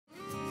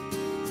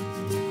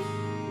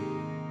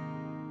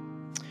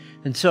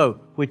And so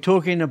we're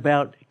talking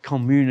about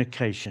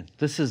communication.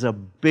 This is a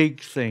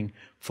big thing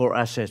for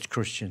us as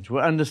Christians.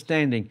 We're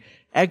understanding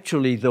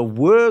actually the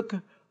work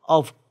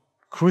of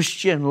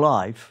Christian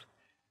life,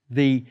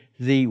 the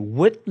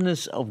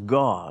witness of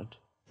God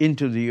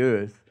into the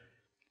earth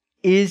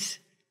is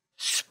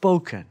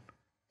spoken.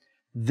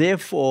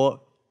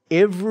 Therefore,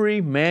 every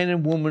man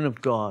and woman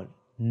of God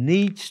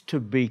needs to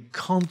be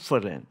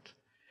confident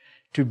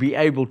to be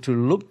able to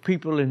look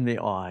people in the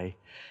eye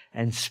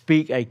and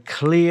speak a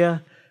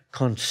clear,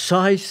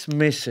 concise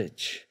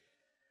message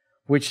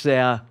which they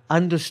are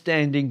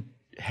understanding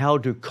how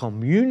to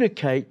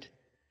communicate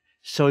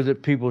so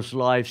that people's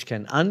lives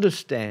can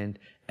understand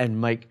and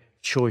make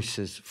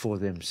choices for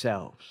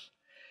themselves.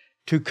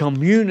 To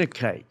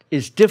communicate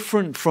is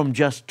different from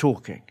just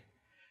talking.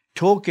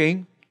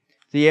 Talking,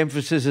 the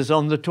emphasis is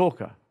on the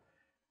talker,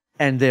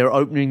 and they're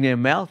opening their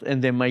mouth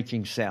and they're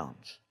making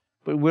sounds.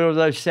 But where are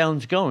those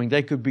sounds going?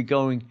 They could be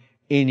going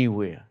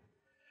anywhere.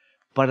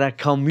 But a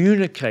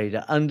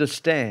communicator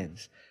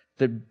understands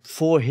that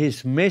for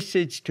his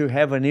message to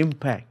have an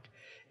impact,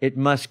 it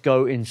must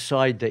go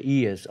inside the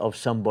ears of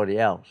somebody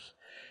else.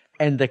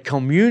 And the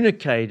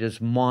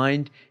communicator's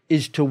mind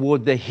is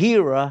toward the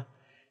hearer,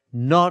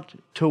 not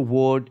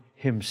toward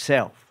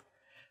himself.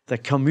 The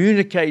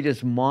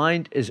communicator's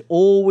mind is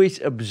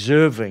always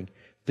observing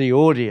the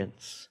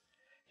audience.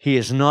 He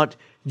is not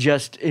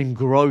just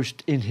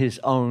engrossed in his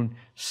own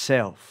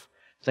self.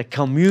 The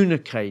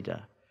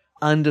communicator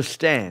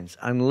understands,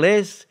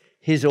 unless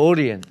his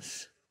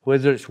audience,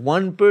 whether it's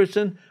one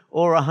person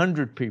or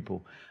 100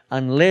 people,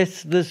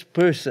 unless this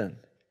person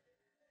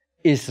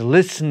is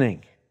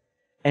listening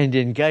and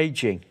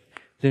engaging,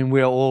 then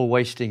we're all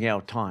wasting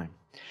our time.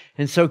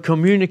 And so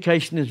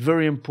communication is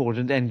very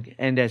important,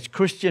 and as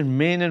Christian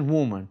men and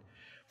women,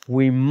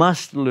 we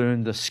must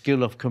learn the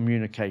skill of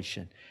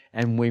communication,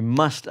 and we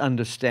must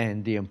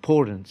understand the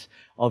importance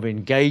of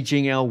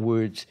engaging our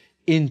words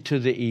into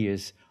the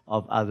ears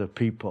of other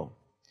people.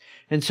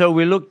 And so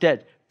we looked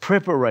at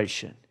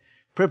preparation.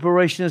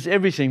 Preparation is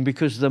everything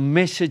because the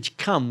message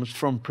comes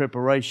from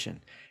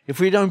preparation. If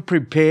we don't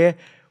prepare,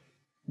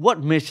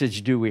 what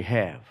message do we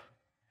have?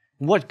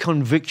 What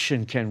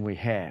conviction can we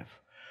have?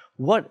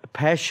 What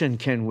passion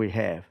can we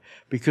have?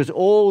 Because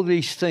all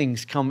these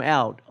things come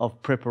out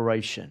of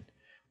preparation.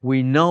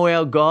 We know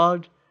our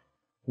God.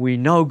 We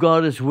know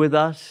God is with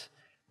us.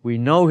 We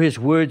know His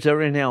words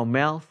are in our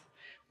mouth.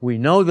 We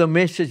know the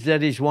message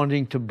that He's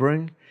wanting to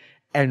bring.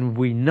 And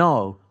we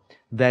know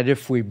that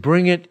if we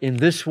bring it in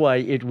this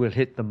way, it will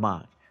hit the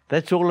mark.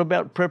 That's all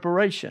about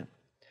preparation.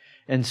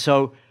 And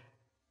so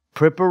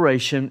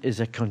preparation is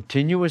a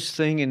continuous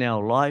thing in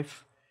our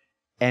life,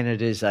 and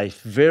it is a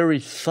very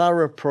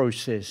thorough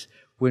process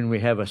when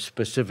we have a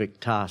specific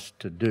task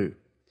to do.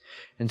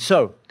 And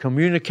so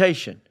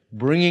communication,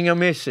 bringing a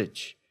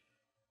message,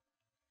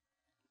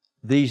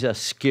 these are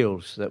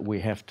skills that we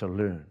have to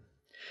learn.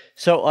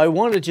 So I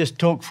want to just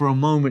talk for a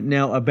moment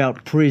now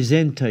about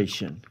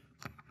presentation.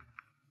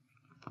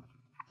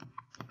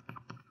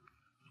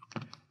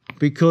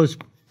 Because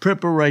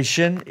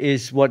preparation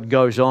is what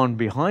goes on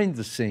behind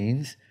the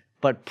scenes,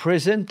 but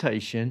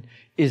presentation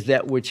is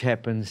that which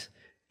happens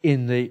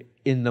in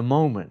the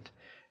moment.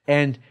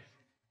 And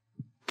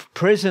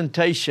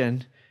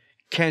presentation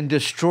can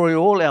destroy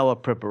all our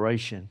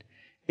preparation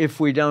if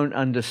we don't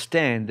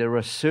understand there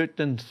are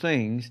certain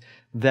things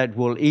that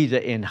will either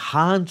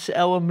enhance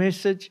our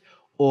message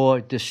or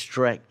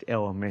distract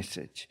our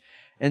message.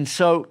 And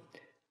so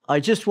I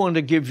just want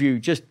to give you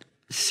just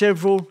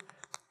several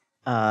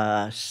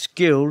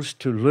skills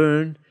to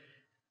learn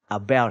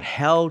about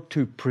how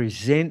to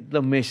present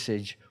the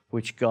message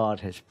which God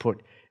has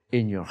put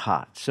in your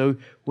heart. So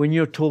when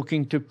you're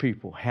talking to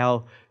people,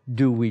 how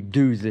do we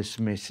do this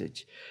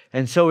message?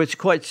 And so it's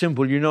quite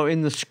simple. You know,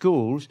 in the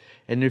schools,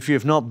 and if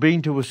you've not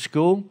been to a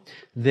school,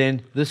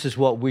 then this is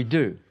what we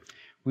do.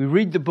 We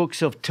read the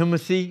books of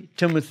Timothy,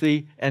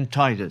 and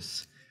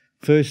Titus.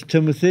 1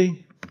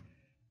 Timothy,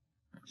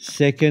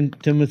 2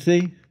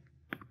 Timothy,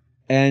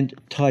 and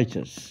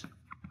Titus.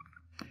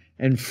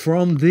 And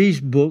from these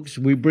books,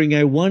 we bring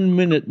a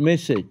 1-minute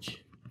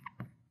message.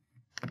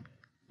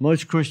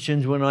 Most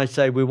Christians, when I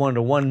say we want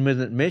a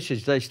 1-minute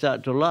message, they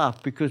start to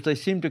laugh because they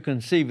seem to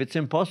conceive it's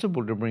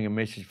impossible to bring a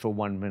message for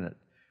 1 minute.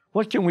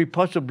 What can we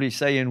possibly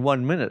say in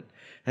 1 minute?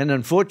 And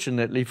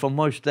unfortunately, for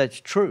most, that's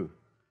true.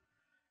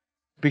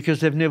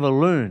 Because they've never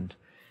learned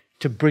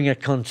to bring a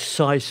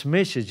concise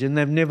message, and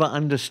they've never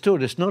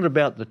understood. It's not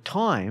about the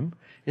time,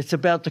 it's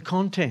about the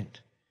content.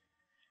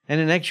 And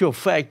in actual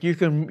fact, you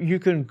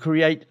can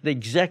create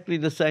exactly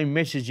the same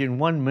message in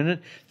 1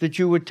 minute that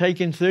you would take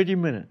in 30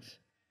 minutes.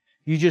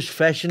 You just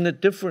fashion it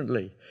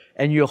differently,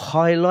 and you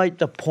highlight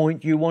the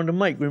point you want to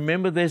make.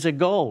 Remember, there's a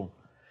goal.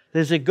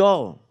 There's a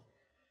goal.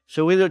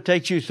 So whether it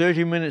takes you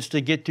 30 minutes to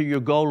get to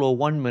your goal or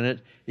 1 minute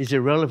is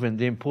irrelevant.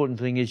 The important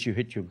thing is you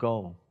hit your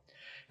goal.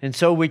 And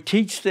so we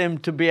teach them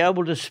to be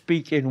able to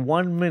speak in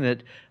 1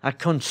 minute a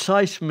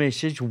concise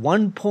message,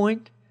 one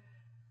point,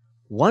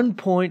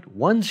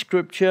 one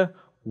scripture,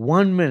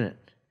 1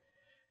 minute.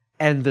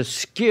 And the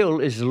skill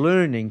is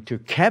learning to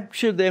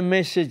capture their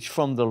message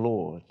from the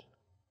Lord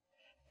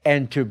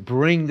and to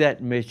bring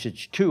that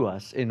message to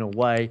us in a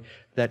way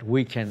that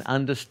we can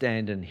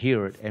understand and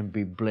hear it and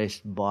be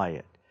blessed by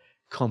it.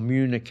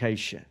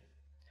 Communication.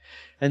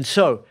 And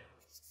so,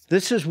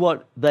 this is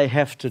what they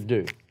have to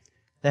do.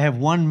 They have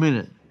 1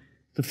 minute.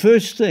 The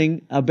first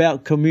thing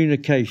about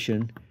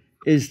communication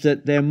is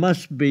that there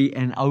must be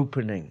an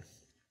opening.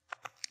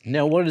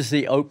 Now, what is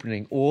the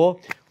opening?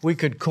 Or we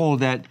could call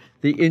that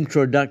the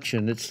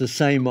introduction. It's the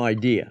same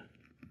idea.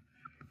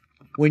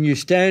 When you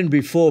stand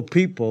before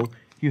people,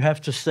 you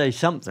have to say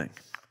something.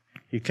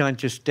 You can't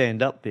just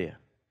stand up there.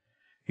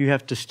 You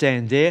have to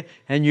stand there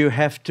and you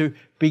have to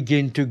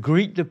begin to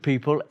greet the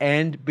people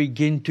and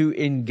begin to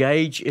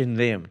engage in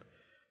them.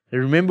 And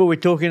remember, we're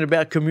talking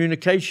about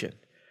communication.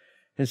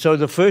 And so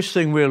the first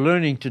thing we're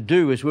learning to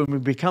do is when we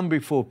become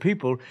before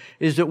people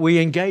is that we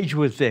engage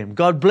with them.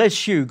 God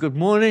bless you. Good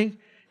morning.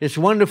 It's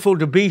wonderful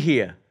to be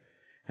here.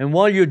 And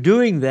while you're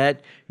doing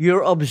that,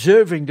 you're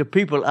observing the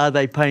people. Are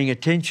they paying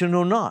attention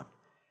or not?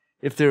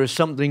 If there is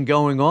something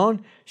going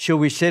on, shall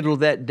we settle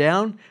that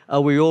down?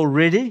 Are we all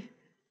ready?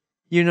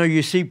 You know,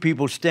 you see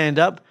people stand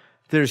up.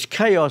 There's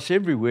chaos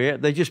everywhere.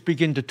 They just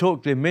begin to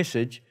talk their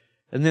message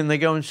and then they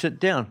go and sit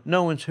down.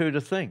 No one's heard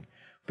a thing.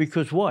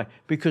 Because why?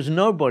 Because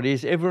nobody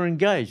is ever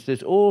engaged.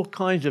 There's all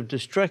kinds of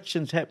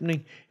distractions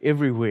happening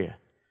everywhere.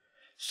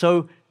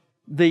 So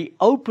the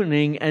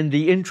opening and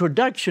the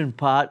introduction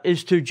part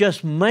is to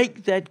just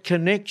make that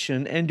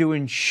connection and to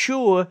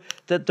ensure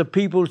that the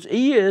people's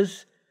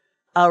ears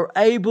are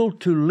able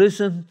to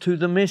listen to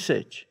the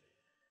message.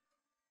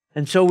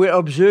 And so we're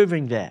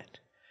observing that.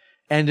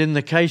 And in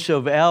the case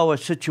of our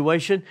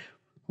situation,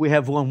 we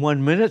have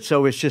 1 minute,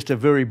 so it's just a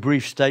very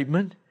brief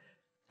statement.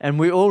 And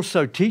we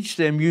also teach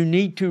them you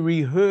need to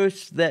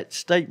rehearse that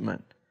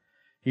statement.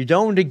 You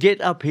don't want to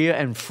get up here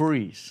and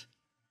freeze.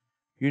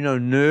 You know,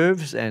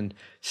 nerves and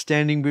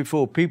standing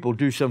before people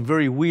do some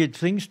very weird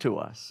things to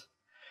us.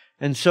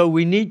 And so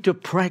we need to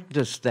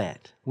practice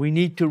that. We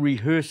need to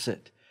rehearse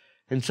it.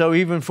 And so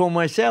even for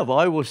myself,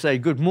 I will say,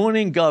 good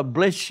morning, God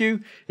bless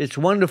you. It's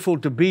wonderful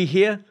to be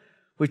here.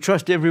 We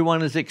trust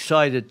everyone is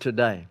excited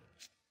today.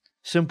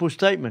 Simple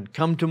statement,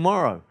 come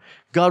tomorrow.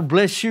 God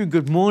bless you,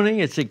 good morning.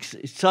 It's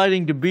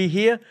exciting to be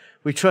here.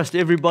 We trust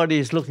everybody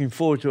is looking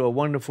forward to a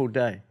wonderful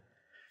day.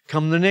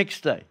 Come the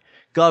next day.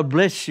 God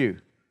bless you.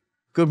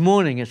 Good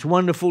morning. It's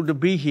wonderful to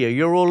be here.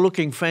 You're all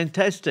looking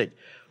fantastic.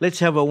 Let's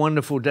have a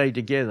wonderful day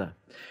together.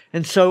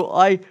 And so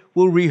I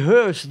will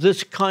rehearse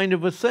this kind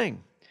of a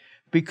thing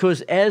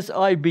because as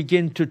I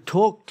begin to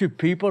talk to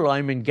people,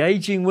 I'm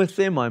engaging with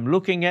them, I'm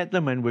looking at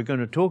them, and we're going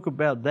to talk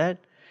about that.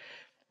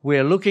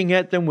 We're looking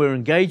at them, we're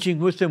engaging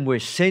with them, we're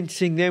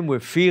sensing them, we're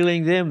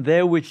feeling them.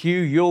 They're with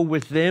you, you're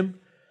with them.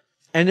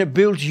 And it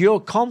builds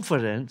your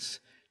confidence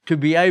to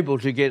be able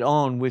to get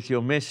on with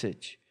your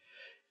message.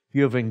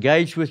 You've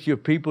engaged with your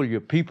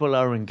people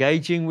are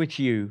engaging with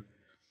you.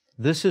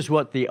 This is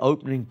what the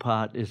opening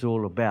part is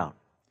all about.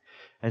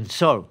 And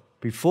so,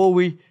 before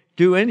we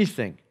do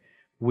anything,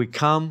 we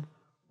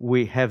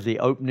have the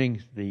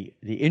opening, the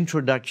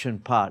introduction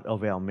part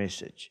of our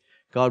message.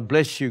 God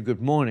bless you,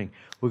 good morning.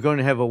 We're going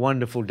to have a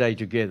wonderful day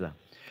together.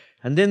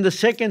 And then the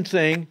second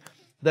thing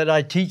that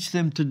I teach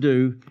them to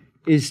do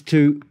is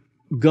to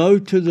go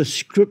to the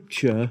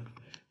scripture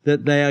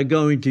that they are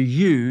going to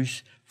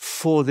use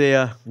for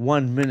their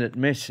 1 minute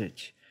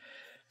message.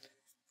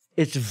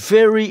 It's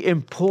very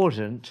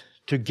important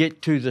to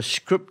get to the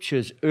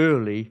scriptures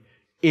early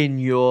in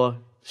your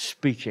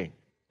speaking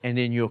and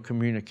in your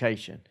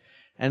communication.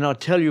 And I'll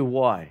tell you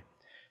why.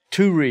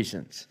 2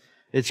 reasons.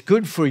 It's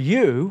good for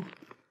you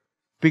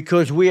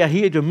because we are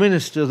here to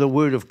minister the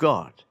Word of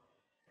God.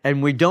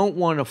 And we don't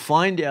want to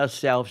find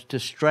ourselves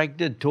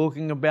distracted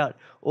talking about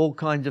all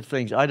kinds of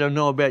things. I don't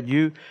know about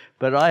you,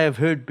 but I have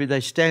heard they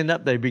stand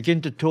up, they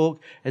begin to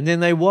talk, and then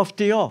they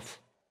wafty off.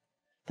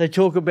 They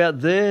talk about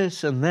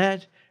this and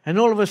that, and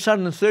all of a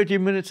sudden 30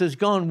 minutes is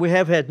gone. We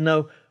have had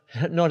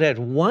not had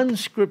one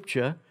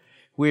scripture.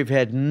 We've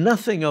had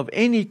nothing of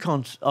any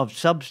of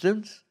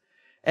substance,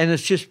 and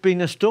it's just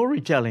been a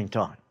storytelling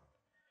time.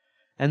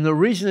 And the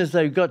reason is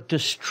they got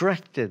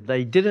distracted.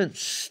 They didn't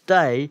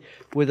stay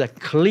with a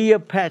clear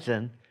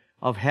pattern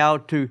of how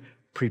to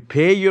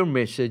prepare your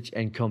message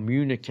and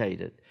communicate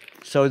it.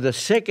 So the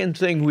second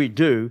thing we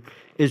do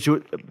is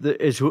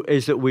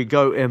that we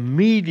go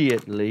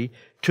immediately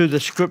to the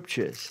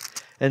scriptures.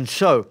 And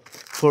so,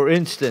 for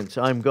instance,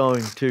 I'm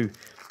going to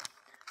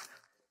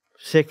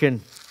 2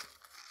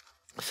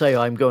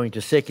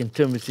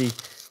 Timothy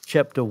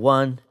chapter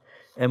 1,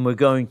 and we're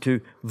going to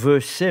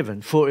verse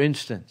 7, for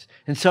instance.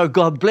 And so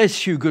God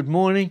bless you. Good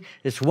morning.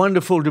 It's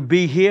wonderful to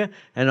be here.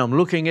 And I'm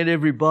looking at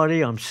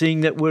everybody. I'm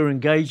seeing that we're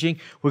engaging.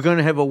 We're going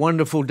to have a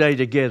wonderful day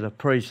together.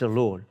 Praise the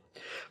Lord.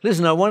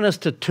 Listen, I want us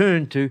to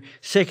turn to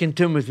 2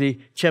 Timothy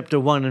chapter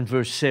 1 and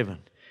verse 7.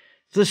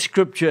 This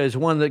scripture is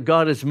one that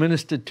God has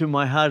ministered to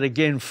my heart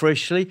again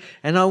freshly,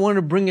 and I want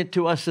to bring it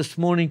to us this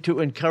morning to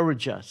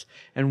encourage us.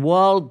 And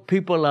while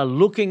people are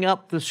looking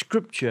up the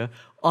scripture,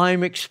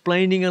 I'm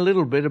explaining a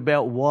little bit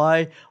about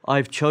why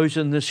I've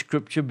chosen this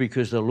scripture,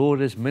 because the Lord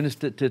has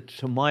ministered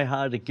to my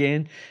heart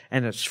again,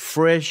 and it's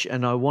fresh,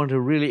 and I want to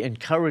really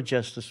encourage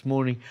us this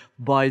morning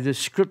by this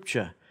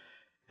scripture.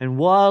 And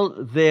while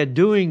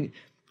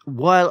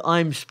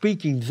I'm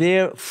speaking,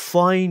 they're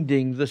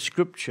finding the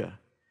scripture.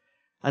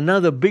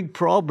 Another big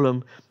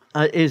problem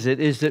is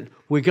that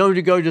we're going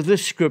to go to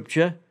this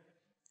scripture,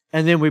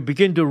 and then we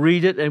begin to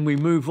read it and we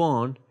move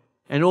on,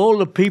 and all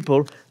the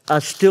people are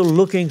still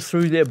looking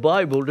through their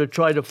Bible to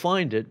try to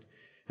find it,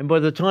 and by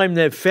the time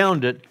they've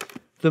found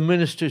it, the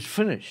minister's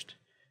finished.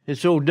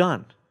 It's all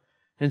done.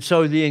 And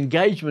so the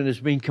engagement has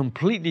been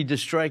completely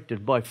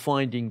distracted by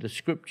finding the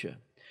scripture.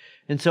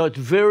 And so it's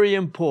very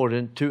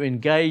important to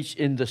engage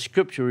in the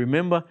scripture.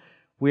 Remember,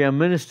 we are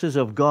ministers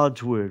of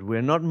God's word.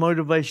 We're not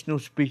motivational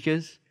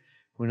speakers.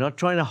 We're not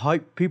trying to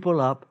hype people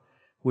up.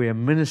 We are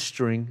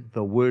ministering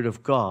the word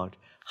of God,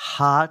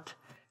 heart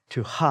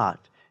to heart,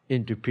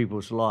 into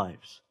people's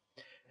lives.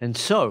 And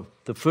so,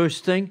 the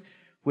first thing,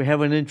 we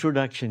have an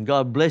introduction.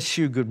 God bless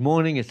you. Good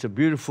morning. It's a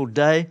beautiful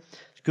day.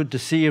 It's good to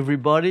see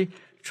everybody.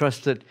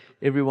 Trust that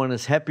everyone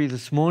is happy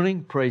this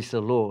morning. Praise the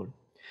Lord.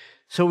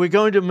 So we're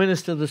going to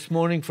minister this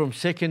morning from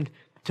 2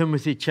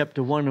 Timothy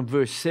chapter 1 and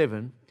verse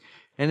 7.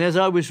 And as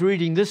I was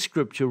reading this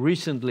scripture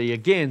recently,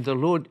 again, the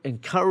Lord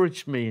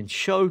encouraged me and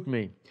showed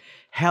me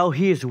how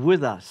He is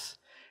with us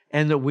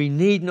and that we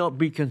need not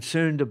be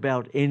concerned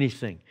about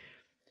anything.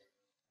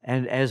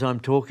 And as I'm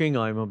talking,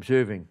 I'm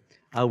observing.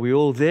 Are we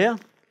all there?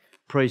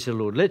 Praise the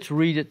Lord. Let's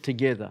read it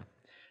together.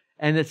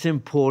 And it's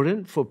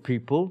important for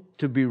people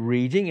to be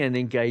reading and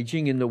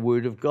engaging in the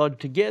Word of God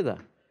together.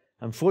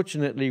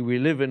 Unfortunately, we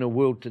live in a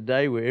world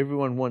today where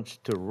everyone wants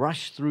to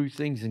rush through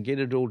things and get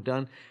it all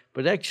done,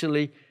 but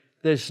actually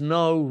there's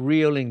no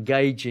real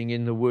engaging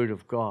in the Word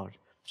of God.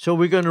 So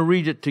we're going to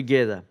read it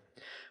together.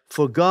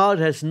 For God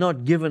has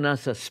not given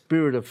us a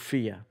spirit of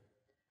fear,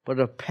 but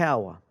of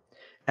power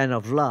and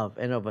of love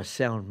and of a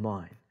sound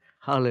mind.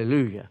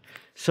 Hallelujah.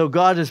 So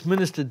God has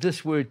ministered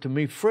this word to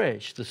me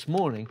fresh this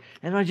morning,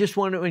 and I just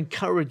want to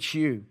encourage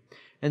you.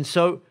 And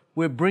so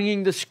we're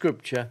bringing the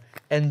scripture,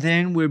 and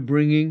then we're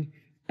bringing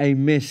a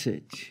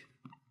message.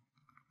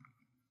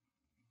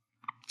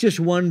 Just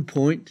one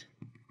point.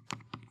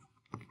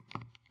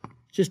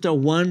 Just a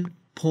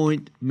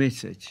one-point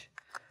message.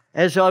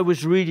 As I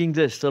was reading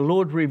this, the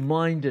Lord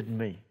reminded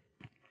me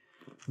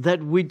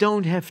that we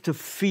don't have to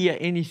fear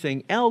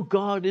anything. Our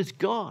God is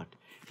God.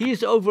 He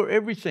is over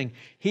everything.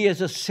 He has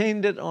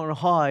ascended on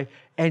high,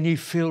 and He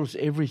fills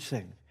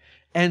everything.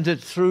 And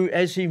that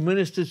as He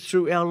ministers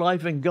through our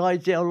life and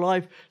guides our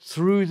life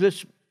through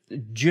this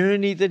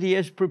journey that He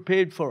has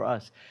prepared for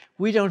us,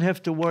 we don't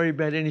have to worry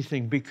about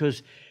anything,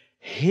 because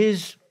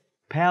His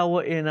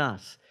power in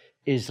us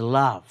is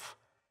love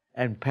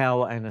and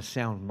power and a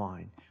sound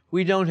mind.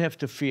 We don't have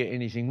to fear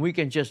anything. We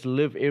can just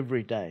live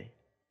every day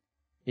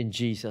in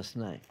Jesus'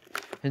 name.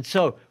 And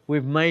so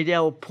we've made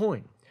our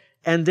point.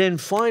 And then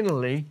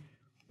finally,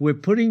 we're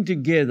putting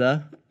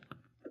together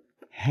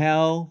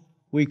how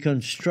we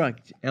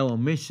construct our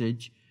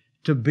message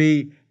to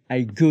be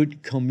a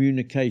good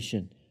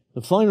communication.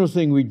 The final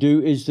thing we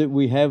do is that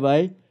we have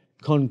a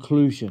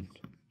conclusion.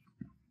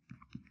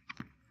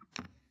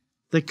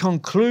 The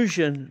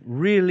conclusion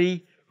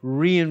really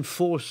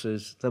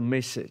reinforces the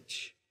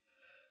message.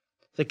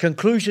 The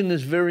conclusion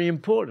is very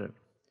important,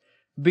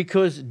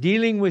 because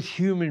dealing with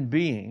human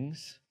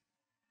beings,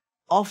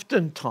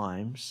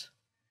 oftentimes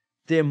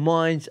their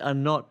minds are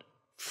not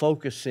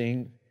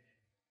focusing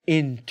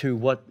into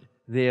what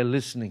they're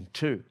listening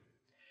to.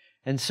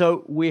 And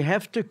so we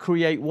have to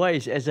create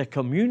ways as a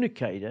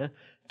communicator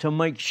to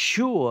make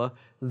sure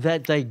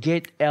that they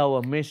get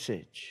our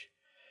message.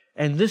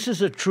 And this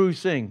is a true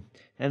thing.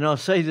 And I'll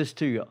say this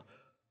to you.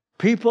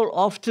 People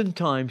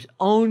oftentimes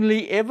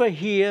only ever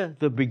hear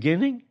the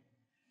beginning,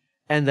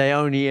 and they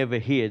only ever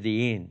hear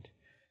the end.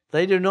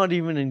 They do not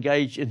even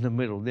engage in the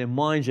middle. Their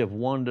minds have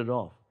wandered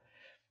off.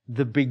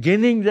 The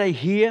beginning they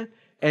hear,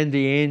 and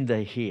the end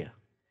they hear.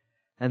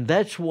 And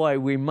that's why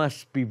we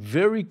must be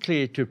very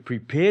clear to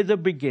prepare the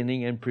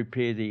beginning and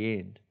prepare the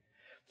end,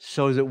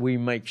 so that we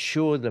make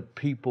sure that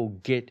people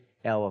get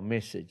our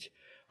message.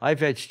 I've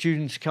had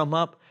students come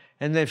up,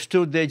 and they've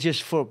stood there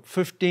just for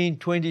 15,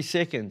 20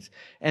 seconds,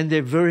 and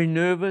they're very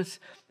nervous,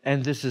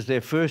 and this is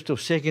their first or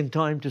second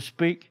time to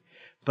speak.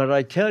 But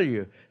I tell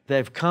you,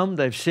 they've come,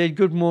 they've said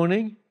good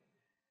morning,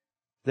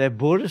 they've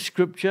brought a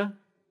scripture,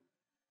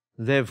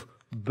 they've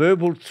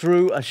burbled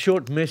through a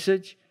short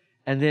message,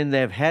 and then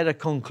they've had a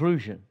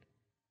conclusion,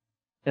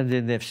 and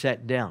then they've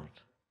sat down.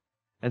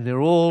 And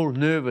they're all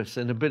nervous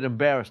and a bit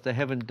embarrassed. They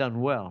haven't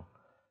done well.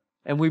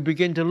 And we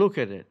begin to look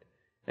at it,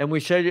 and we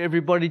say to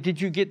everybody,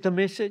 did you get the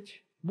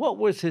message? What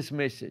was his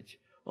message?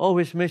 Oh,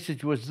 his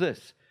message was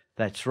this.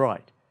 That's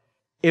right.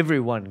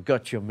 Everyone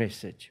got your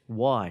message.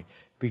 Why?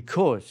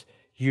 Because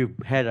you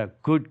had a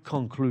good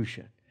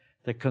conclusion.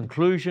 The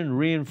conclusion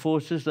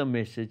reinforces the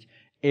message.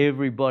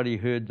 Everybody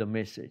heard the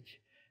message.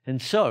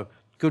 And so,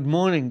 good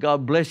morning.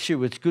 God bless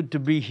you. It's good to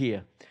be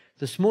here.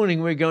 This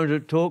morning we're going to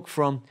talk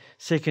from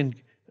 2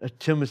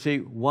 Timothy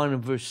 1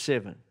 and verse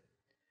 7.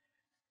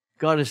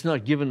 God has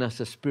not given us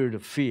a spirit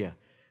of fear,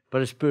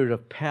 but a spirit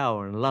of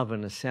power and love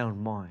and a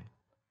sound mind.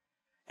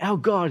 Our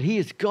God, He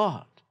is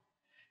God.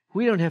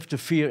 We don't have to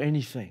fear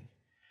anything.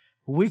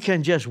 We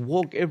can just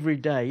walk every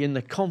day in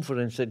the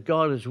confidence that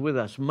God is with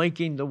us,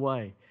 making the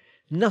way.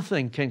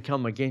 Nothing can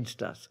come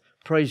against us.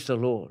 Praise the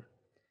Lord.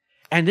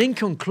 And in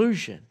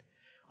conclusion,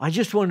 I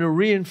just want to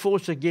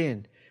reinforce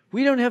again,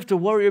 we don't have to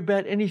worry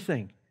about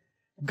anything.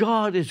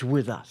 God is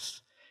with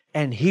us,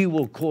 and He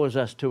will cause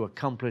us to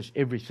accomplish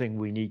everything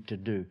we need to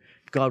do.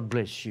 God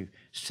bless you.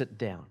 Sit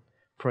down.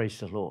 Praise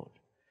the Lord.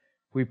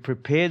 We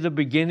prepare the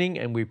beginning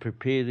and we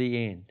prepare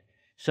the end.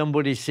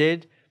 Somebody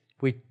said,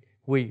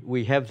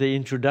 we have the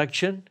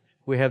introduction,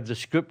 we have the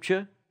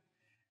scripture,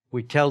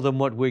 we tell them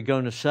what we're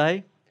going to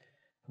say,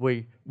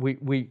 we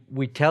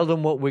tell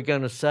them what we're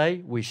going to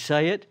say, we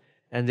say it,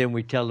 and then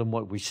we tell them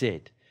what we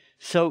said.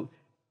 So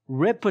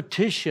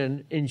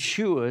repetition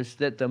ensures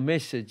that the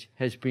message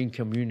has been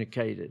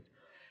communicated.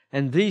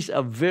 And these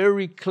are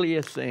very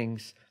clear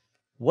things.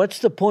 What's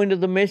the point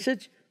of the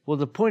message? Well,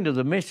 the point of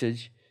the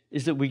message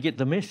is that we get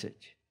the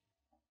message.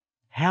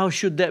 How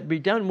should that be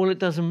done? Well, it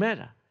doesn't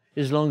matter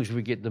as long as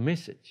we get the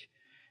message.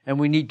 And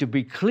we need to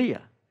be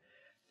clear.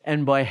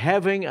 And by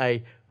having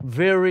a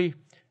very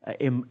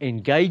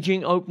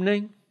engaging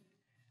opening,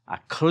 a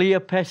clear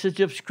passage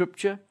of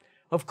Scripture,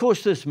 of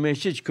course this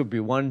message could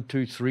be 1,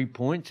 2, 3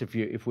 points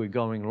if we're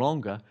going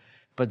longer,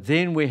 but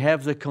then we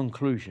have the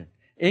conclusion.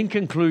 In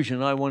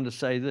conclusion, I want to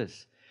say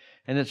this,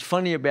 and it's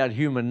funny about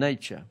human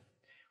nature.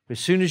 As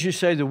soon as you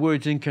say the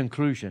words in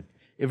conclusion,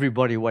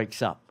 everybody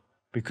wakes up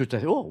because they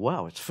say, oh,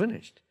 wow, it's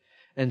finished.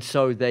 And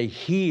so they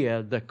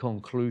hear the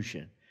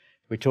conclusion.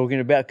 We're talking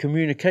about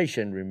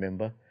communication,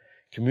 remember?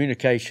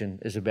 Communication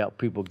is about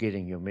people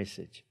getting your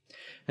message.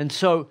 And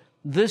so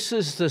this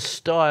is the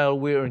style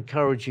we're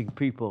encouraging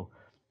people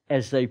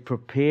as they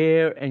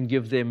prepare and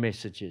give their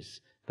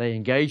messages. They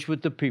engage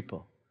with the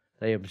people.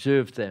 They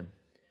observe them.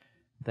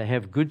 They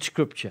have good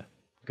scripture.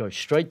 Go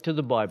straight to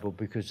the Bible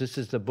because this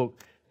is the book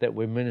that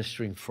we're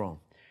ministering from.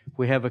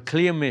 We have a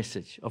clear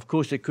message. Of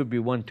course, it could be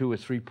 1, 2, or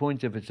 3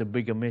 points if it's a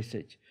bigger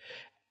message.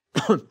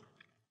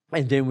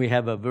 And then we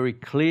have a very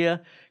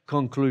clear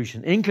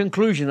conclusion. In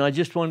conclusion, I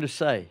just want to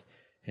say,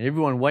 and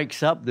everyone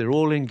wakes up, they're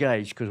all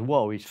engaged because,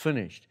 whoa, he's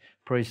finished.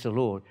 Praise the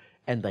Lord.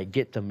 And they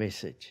get the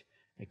message.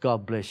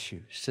 God bless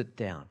you. Sit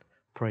down.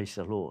 Praise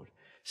the Lord.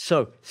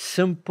 So,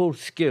 simple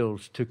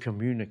skills to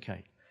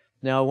communicate.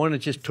 Now, I want to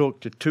just talk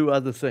to 2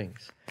 other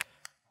things.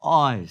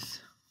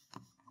 Eyes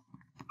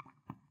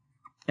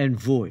and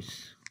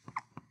voice.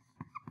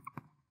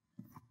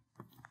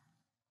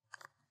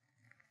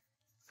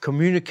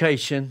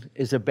 Communication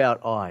is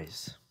about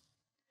eyes.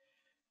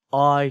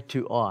 Eye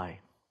to eye.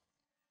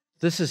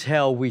 This is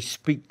how we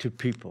speak to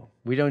people.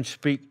 We don't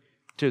speak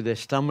to their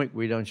stomach.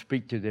 We don't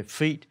speak to their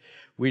feet.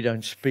 We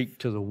don't speak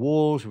to the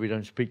walls. We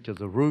don't speak to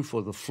the roof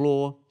or the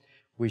floor.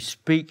 We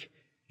speak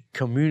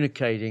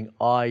communicating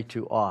eye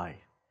to eye.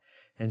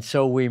 And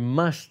so we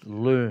must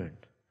learn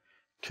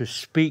to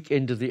speak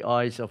into the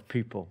eyes of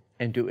people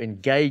and to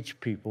engage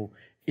people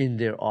in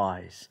their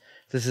eyes.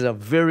 This is a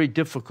very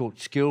difficult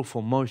skill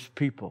for most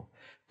people,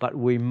 but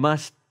we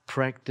must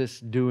practice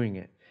doing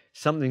it.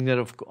 Something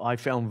that I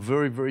found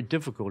very, very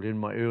difficult in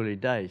my early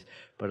days,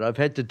 but I've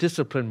had to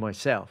discipline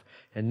myself.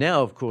 And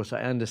now, of course,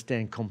 I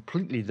understand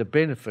completely the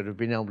benefit of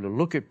being able to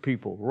look at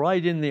people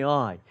right in the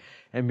eye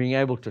and being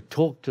able to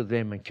talk to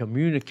them and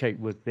communicate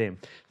with them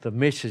the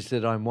message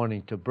that I'm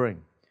wanting to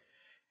bring.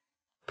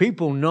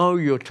 People know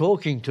you're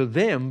talking to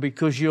them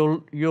because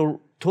you're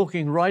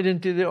talking right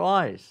into their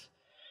eyes.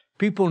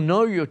 People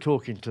know you're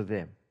talking to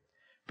them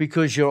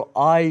because you're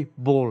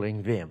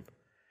eyeballing them.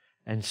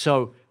 And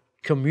so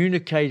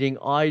communicating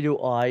eye to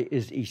eye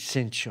is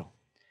essential,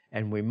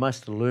 and we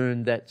must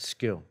learn that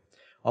skill.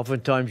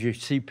 Oftentimes you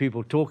see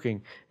people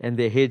talking and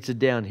their heads are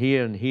down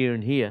here and here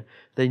and here.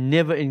 They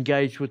never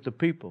engage with the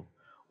people,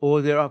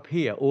 or they're up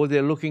here, or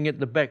they're looking at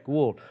the back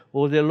wall,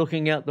 or they're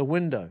looking out the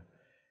window.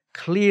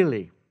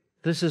 Clearly,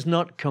 this is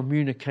not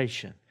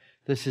communication.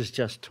 This is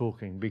just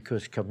talking,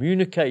 because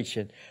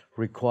communication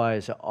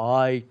requires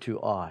eye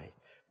to eye.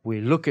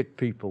 We look at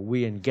people,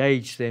 we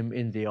engage them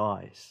in the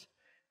eyes.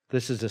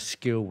 This is a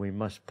skill we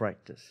must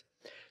practice.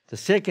 The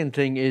second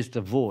thing is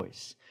the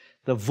voice.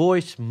 The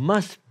voice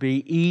must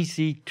be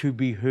easy to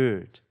be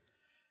heard.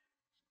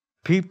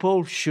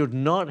 People should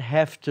not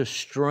have to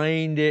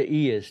strain their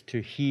ears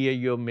to hear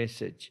your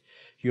message.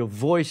 Your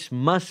voice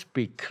must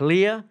be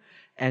clear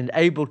and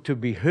able to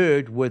be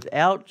heard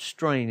without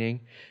straining.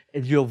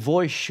 Your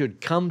voice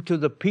should come to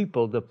the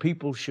people. The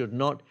people should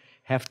not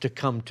have to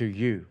come to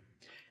you.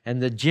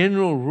 And the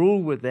general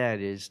rule with that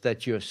is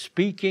that you're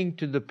speaking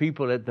to the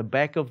people at the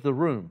back of the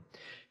room.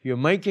 You're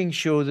making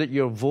sure that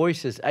your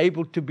voice is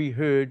able to be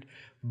heard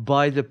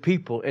by the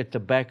people at the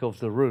back of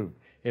the room.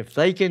 If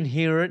they can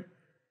hear it,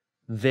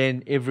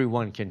 then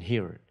everyone can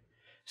hear it.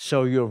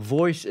 So your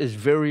voice is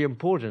very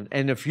important.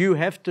 And if you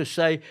have to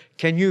say,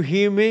 "Can you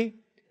hear me?"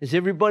 Is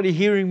everybody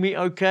hearing me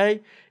okay?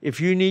 If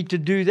you need to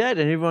do that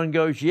and everyone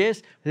goes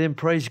yes, then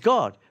praise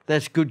God.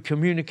 That's good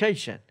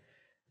communication.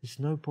 There's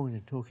no point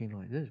in talking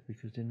like this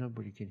because then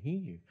nobody can hear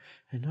you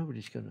and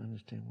nobody's going to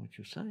understand what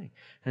you're saying.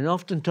 And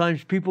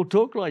oftentimes people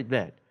talk like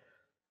that.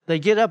 They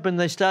get up and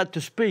they start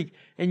to speak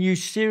and you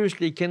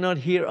seriously cannot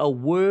hear a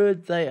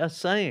word they are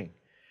saying.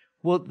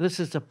 Well, this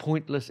is a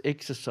pointless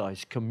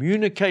exercise.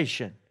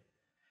 Communication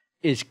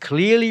is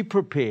clearly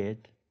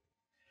prepared.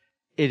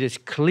 It is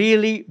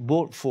clearly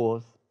brought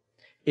forth.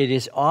 It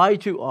is eye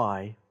to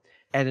eye,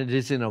 and it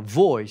is in a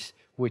voice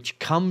which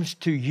comes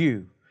to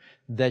you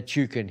that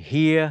you can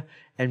hear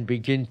and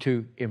begin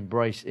to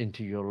embrace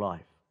into your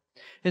life.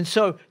 And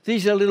so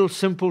these are little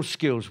simple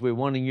skills we're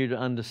wanting you to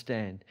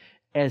understand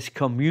as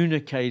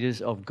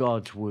communicators of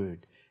God's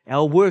Word.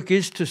 Our work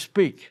is to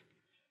speak,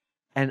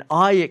 and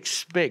I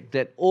expect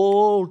that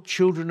all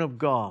children of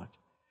God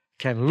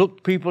can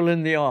look people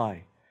in the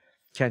eye,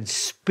 can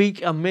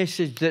speak a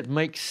message that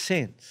makes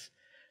sense.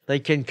 They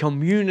can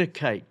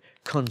communicate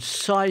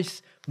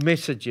concise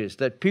messages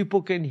that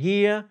people can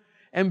hear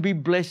and be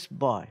blessed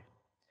by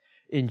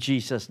in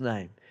Jesus'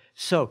 name.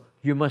 So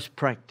you must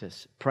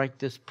practice,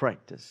 practice,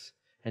 practice,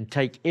 and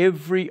take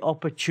every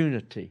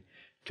opportunity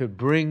to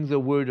bring the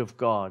Word of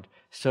God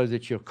so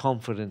that your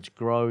confidence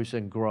grows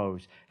and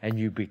grows and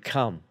you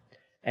become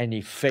an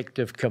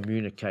effective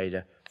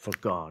communicator for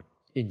God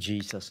in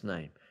Jesus'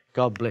 name.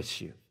 God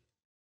bless you.